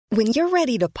When you're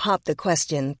ready to pop the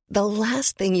question, the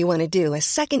last thing you want to do is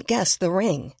second-guess the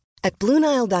ring. At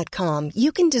BlueNile.com,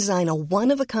 you can design a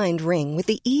one-of-a-kind ring with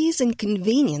the ease and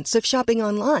convenience of shopping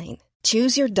online.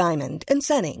 Choose your diamond and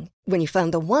setting. When you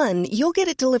find the one, you'll get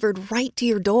it delivered right to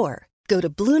your door. Go to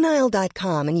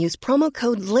BlueNile.com and use promo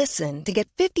code LISTEN to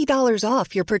get $50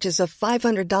 off your purchase of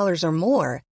 $500 or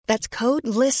more. That's code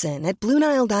LISTEN at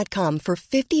BlueNile.com for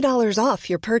 $50 off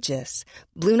your purchase.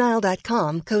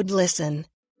 BlueNile.com, code LISTEN.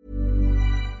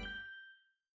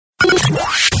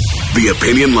 The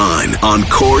Opinion Line on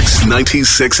Cork's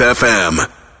 96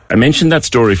 FM. I mentioned that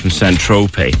story from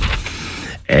Saint-Tropez.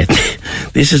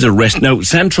 This is a rest. Now,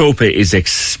 Saint-Tropez is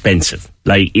expensive.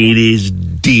 Like, it is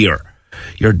dear.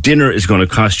 Your dinner is going to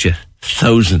cost you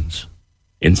thousands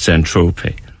in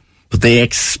Saint-Tropez. But they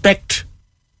expect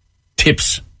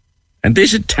tips. And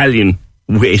this Italian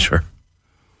waiter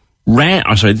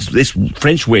this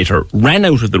French waiter ran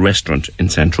out of the restaurant in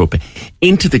Saint-Tropez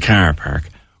into the car park,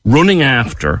 running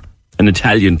after an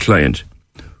Italian client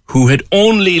who had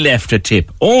only left a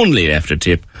tip of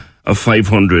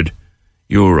 €500.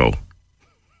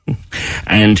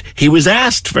 And he was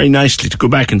asked very nicely to go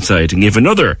back inside and give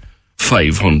another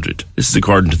 500. This is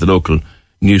according to the local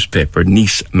newspaper,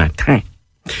 Nice Matin.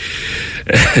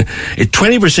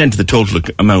 20% of the total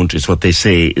amount is what they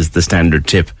say is the standard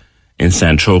tip in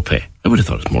Saint-Tropez. I would have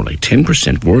thought it's more like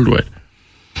 10% worldwide.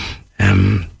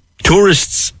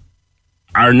 Tourists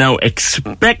are now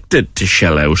expected to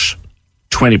shell out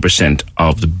 20%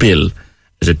 of the bill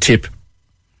as a tip.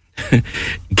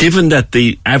 Given that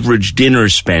the average dinner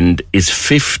spend is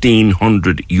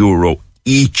 €1,500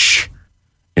 each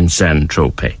in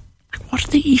Saint-Tropez. What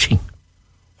are they eating?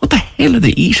 What the hell are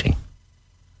they eating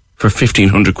for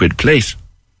 £1,500 plate?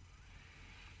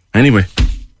 Anyway,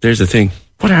 there's the thing.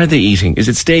 What are they eating? Is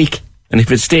it steak? And if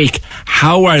it's steak,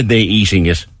 how are they eating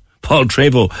it? Paul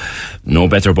Trebo, no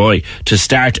better boy, to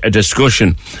start a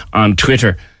discussion on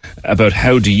Twitter about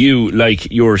how do you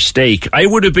like your steak.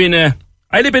 I'd have been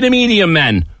a medium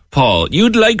man, Paul.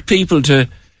 You'd like people to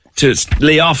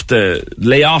lay off the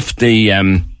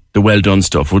well done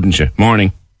stuff, wouldn't you?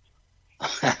 Morning.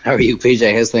 How are you,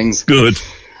 PJ? How's things? Good.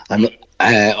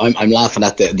 I'm laughing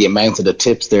at the amount of the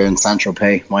tips there in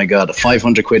Saint-Tropez. My God, a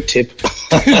 £500 tip.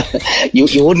 you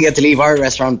wouldn't get to leave our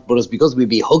restaurant, but it's because we'd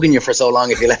be hugging you for so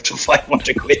long if you left a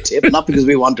 £500 tip, not because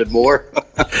we wanted more.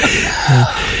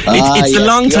 It's a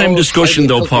long time discussion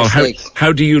though, Paul.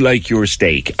 How do you like your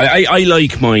steak? I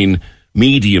like mine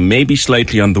medium, maybe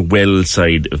slightly on the well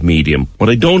side of medium. What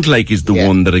I don't like is the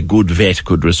one that a good vet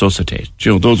could resuscitate. Do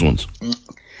you know, those ones?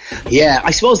 Yeah,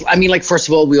 I suppose, first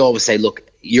of all, we always say, look,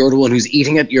 you're the one who's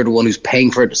eating it, you're the one who's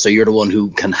paying for it, so you're the one who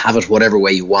can have it whatever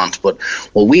way you want. But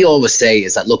what we always say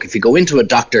is that, look, if you go into a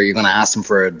doctor, you're going to ask them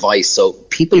for advice. So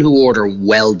people who order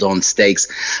well-done steaks,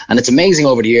 and it's amazing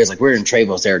over the years, like we're in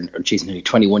Trevos there, nearly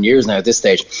 21 years now at this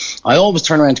stage, I always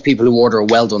turn around to people who order a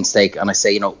well-done steak and I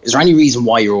say, is there any reason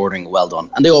why you're ordering a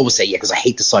well-done? And they always say, yeah, because I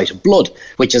hate the sight of blood,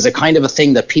 which is a kind of a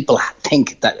thing that people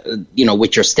think that,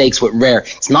 with your steaks with rare,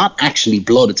 it's not actually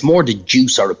blood, it's more the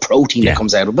juice or the protein that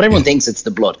comes out of it, but everyone thinks it's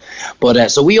the blood. But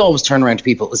so we always turn around to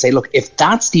people and say, look, if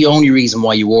that's the only reason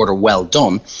why you order well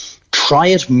done, try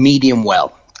it medium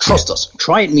well. Trust us,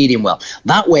 try it medium well.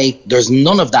 That way, there's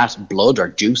none of that blood or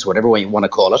juice, whatever way you want to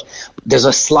call it. There's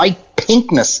a slight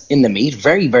pinkness in the meat,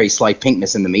 very, very slight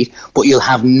pinkness in the meat, but you'll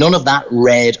have none of that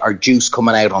red or juice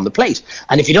coming out on the plate.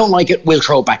 And if you don't like it, we'll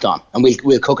throw it back on and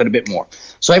we'll cook it a bit more.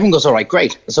 So everyone goes, all right,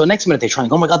 great. So next minute they try and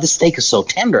go, oh my God, this steak is so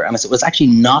tender. And I said, well, it's actually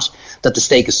not that the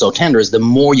steak is so tender, is the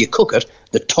more you cook it,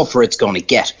 the tougher it's going to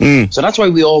get. So that's why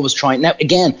we always try. Now,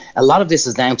 again, a lot of this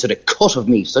is down to the cut of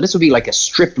meat. So this would be like a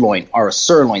strip loin or a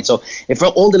sirloin. So if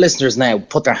all the listeners now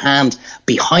put their hand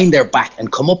behind their back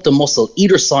and come up the muscle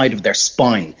either side of their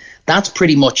spine, that's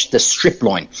pretty much the strip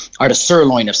loin or the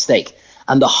sirloin of steak.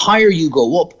 And the higher you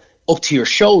go up to your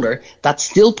shoulder, that's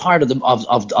still part of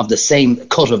the same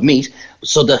cut of meat.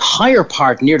 So the higher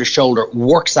part near the shoulder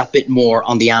works that bit more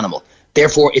on the animal.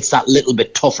 Therefore, it's that little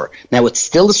bit tougher. Now, it's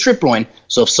still the strip loin,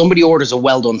 so if somebody orders a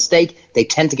well-done steak, they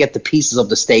tend to get the pieces of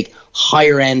the steak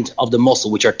higher end of the muscle,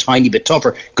 which are a tiny bit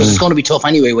tougher, because it's going to be tough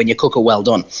anyway when you cook a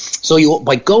well-done. So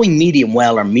by going medium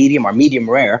well or medium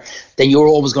rare, then you're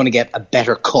always going to get a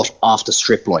better cut off the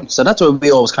strip loin. So that's what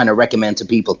we always kind of recommend to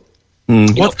people.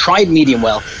 Try it medium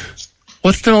well.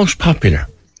 What's the most popular?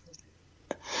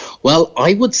 Well,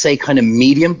 I would say kind of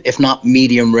medium, if not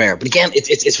medium rare. But again,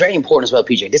 it's very important as well,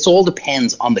 PJ. This all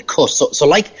depends on the cut. So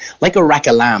like a rack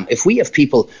of lamb, if we have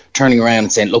people turning around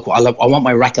and saying, look, I want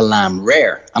my rack of lamb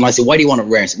rare. And I say, why do you want it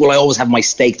rare? I say, well, I always have my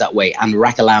steak that way. And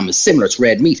rack of lamb is similar. It's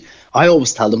red meat. I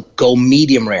always tell them, go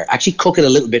medium rare. Actually cook it a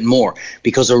little bit more,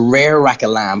 because a rare rack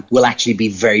of lamb will actually be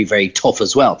very, very tough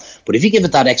as well. But if you give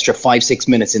it that extra 5-6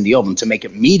 minutes in the oven to make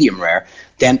it medium rare,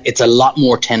 then it's a lot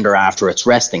more tender after it's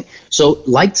resting. So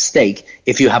like steak,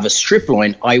 if you have a strip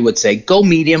loin, I would say go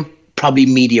medium, probably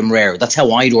medium rare. That's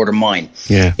how I'd order mine.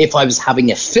 Yeah. If I was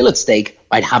having a fillet steak,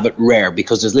 I'd have it rare,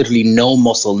 because there's literally no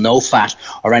muscle, no fat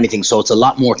or anything. So it's a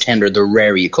lot more tender the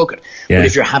rarer you cook it. Yeah. But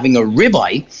if you're having a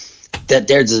ribeye, that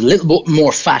there's a little bit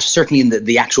more fat, certainly in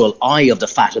the actual eye of the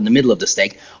fat in the middle of the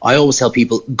steak, I always tell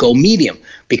people go medium,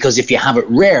 because if you have it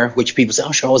rare, which people say,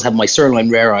 oh, sure, I always have my sirloin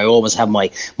rare, I always have my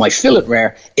fillet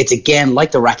rare, it's again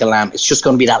like the rack of lamb, it's just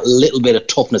going to be that little bit of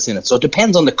toughness in it. So it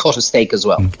depends on the cut of steak as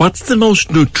well. What's the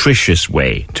most nutritious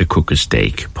way to cook a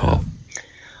steak, Paul?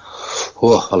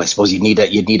 Oh, well, I suppose you'd need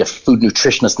a food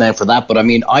nutritionist now for that. But I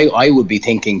mean, I would be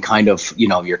thinking kind of, you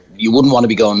wouldn't want to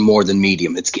be going more than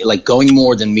medium. It's like going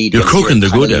more than medium. You're cooking the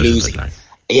good out of it. Like.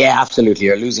 Yeah, absolutely.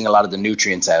 You're losing a lot of the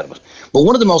nutrients out of it. But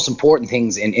one of the most important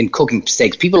things in cooking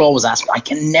steaks, people always ask me, I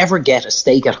can never get a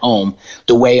steak at home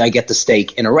the way I get the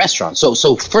steak in a restaurant.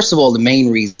 So first of all, the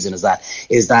main reason is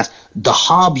that the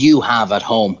hob you have at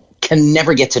home can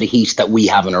never get to the heat that we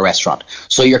have in a restaurant.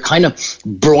 So you're kind of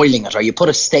broiling it, or you put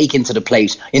a steak into the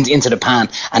plate, into the pan,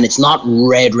 and it's not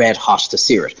red hot to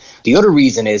sear it. The other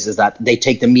reason is that they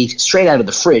take the meat straight out of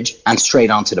the fridge and straight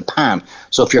onto the pan.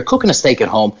 So if you're cooking a steak at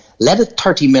home, let it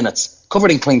 30 minutes, cover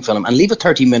it in cling film, and leave it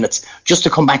 30 minutes just to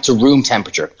come back to room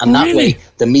temperature. And that way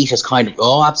the meat is kind of,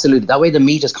 absolutely. That way the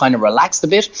meat is kind of relaxed a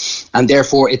bit, and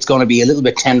therefore it's going to be a little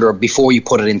bit tenderer before you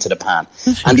put it into the pan.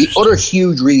 And the other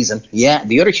huge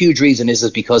reason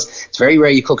is because it's very rare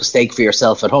you cook a steak for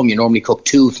yourself at home. You normally cook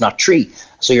 2, if not 3.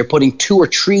 So you're putting 2 or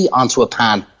 3 onto a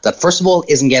pan that, first of all,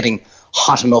 isn't getting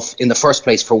hot enough in the first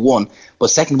place for one, but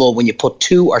second of all, when you put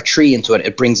 2 or 3 into it,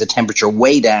 it brings the temperature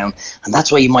way down, and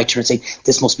that's why you might turn and say,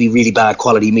 this must be really bad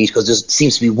quality meat, because there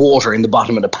seems to be water in the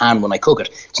bottom of the pan when I cook it.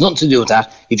 It's nothing to do with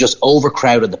that. You just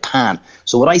overcrowded the pan.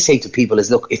 So what I say to people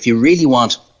is, look, if you really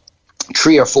want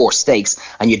 3 or 4 steaks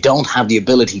and you don't have the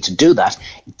ability to do that,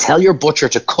 tell your butcher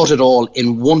to cut it all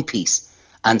in one piece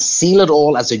and seal it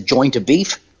all as a joint of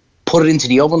beef. Put it into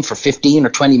the oven for 15 or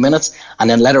 20 minutes, and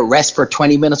then let it rest for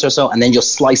 20 minutes or so, and then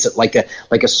just slice it like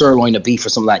a sirloin of beef or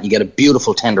something like that, and you get a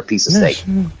beautiful tender piece of steak.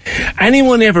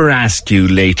 Anyone ever asked you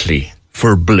lately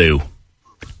for blue?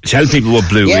 Tell people what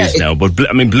blue is now, but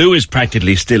blue is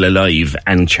practically still alive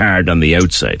and charred on the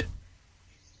outside.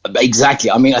 Exactly.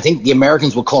 I mean, I think the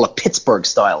Americans would call it Pittsburgh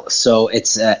style. So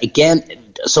it's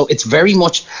it's very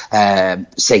much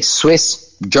say Swiss,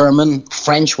 German,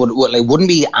 French wouldn't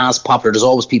be as popular. There's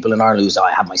always people in Ireland who say,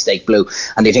 I have my steak blue,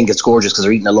 and they think it's gorgeous because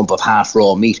they're eating a lump of half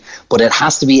raw meat. But it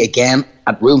has to be, again,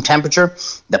 at room temperature.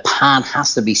 The pan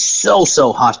has to be so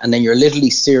hot, and then you're literally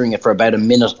searing it for about a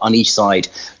minute on each side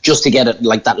just to get it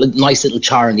like that nice little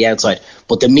char on the outside.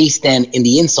 But the meat then in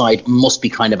the inside must be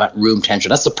kind of at room temperature.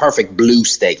 That's the perfect blue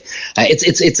steak.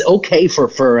 It's okay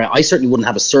for I certainly wouldn't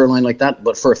have a sirloin like that,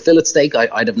 but for a fillet steak,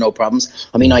 I'd have no problems.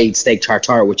 I mean, I eat steak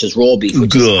tartare, which is raw beef,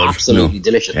 which is absolutely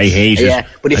delicious. I hate it. Yeah,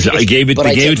 but they gave it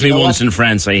to me once in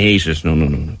France. I hate it.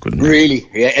 No, couldn't. Really?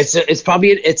 Yeah,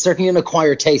 it's certainly an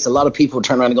acquired taste. A lot of people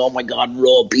turn around and go, oh my God,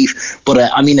 raw beef. But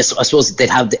I suppose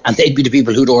they'd be the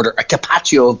people who'd order a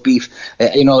carpaccio of beef,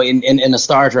 in a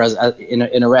starter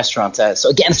in a restaurant. So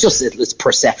again, it's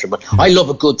perception. But I love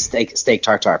a good steak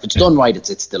tartare. If it's done right,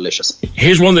 it's delicious.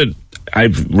 Here's one that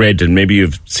I've read, and maybe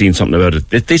you've seen something about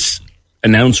it. This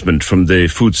announcement from the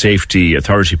Food Safety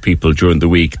Authority people during the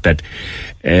week that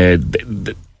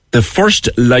the first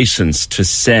license to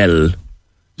sell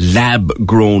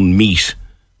lab-grown meat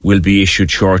will be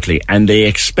issued shortly, and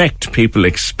people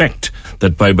expect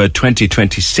that by about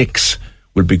 2026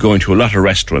 we'll be going to a lot of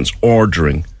restaurants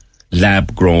ordering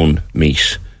lab-grown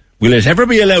meat. Will it ever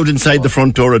be allowed inside the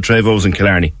front door of Trevo's in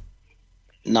Killarney?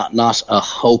 Not a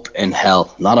hope in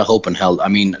hell. Not a hope in hell. I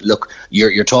mean, look,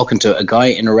 you're talking to a guy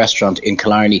in a restaurant in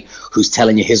Killarney who's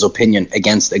telling you his opinion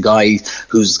against a guy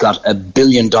who's got $1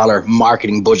 billion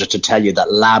marketing budget to tell you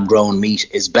that lab-grown meat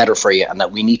is better for you, and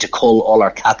that we need to cull all our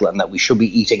cattle, and that we should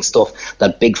be eating stuff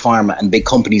that big pharma and big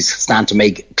companies stand to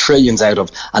make trillions out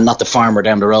of, and not the farmer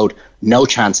down the road. No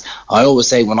chance. I always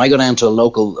say, when I go down to a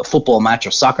local football match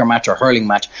or soccer match or hurling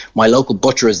match, my local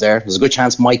butcher is there. There's a good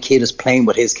chance my kid is playing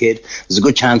with his kid. There's a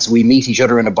good chance we meet each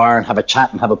other in a bar and have a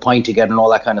chat and have a pint together and all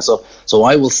that kind of stuff. So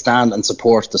I will stand and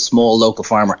support the small local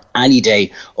farmer any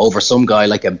day over some guy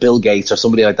like a Bill Gates or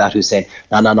somebody like that who's saying,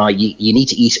 no, you need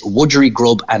to eat Woodgery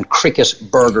grub and cricket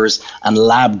burgers and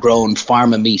lab-grown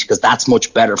pharma meat because that's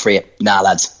much better for you. Nah,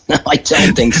 lads. I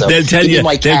don't think so. They'll tell you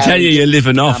you live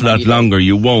an awful lot longer.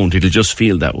 You won't. It'll just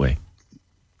feel that way.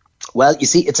 Well, you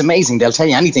see, it's amazing. They'll tell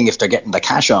you anything if they're getting the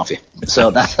cash off you. So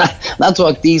that's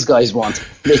what these guys want.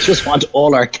 They just want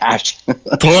all our cash.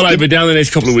 Paul, I'll be down the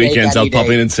next couple of weekends. I'll pop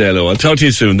in and say hello. I'll talk to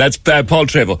you soon. That's Paul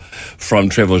Trevo from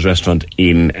Trevo's Restaurant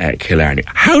in Killarney.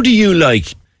 How do you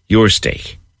like your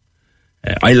steak?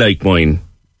 I like mine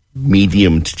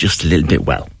medium to just a little bit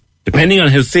well, depending on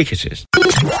how thick it is.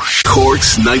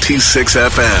 Cork's 96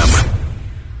 FM.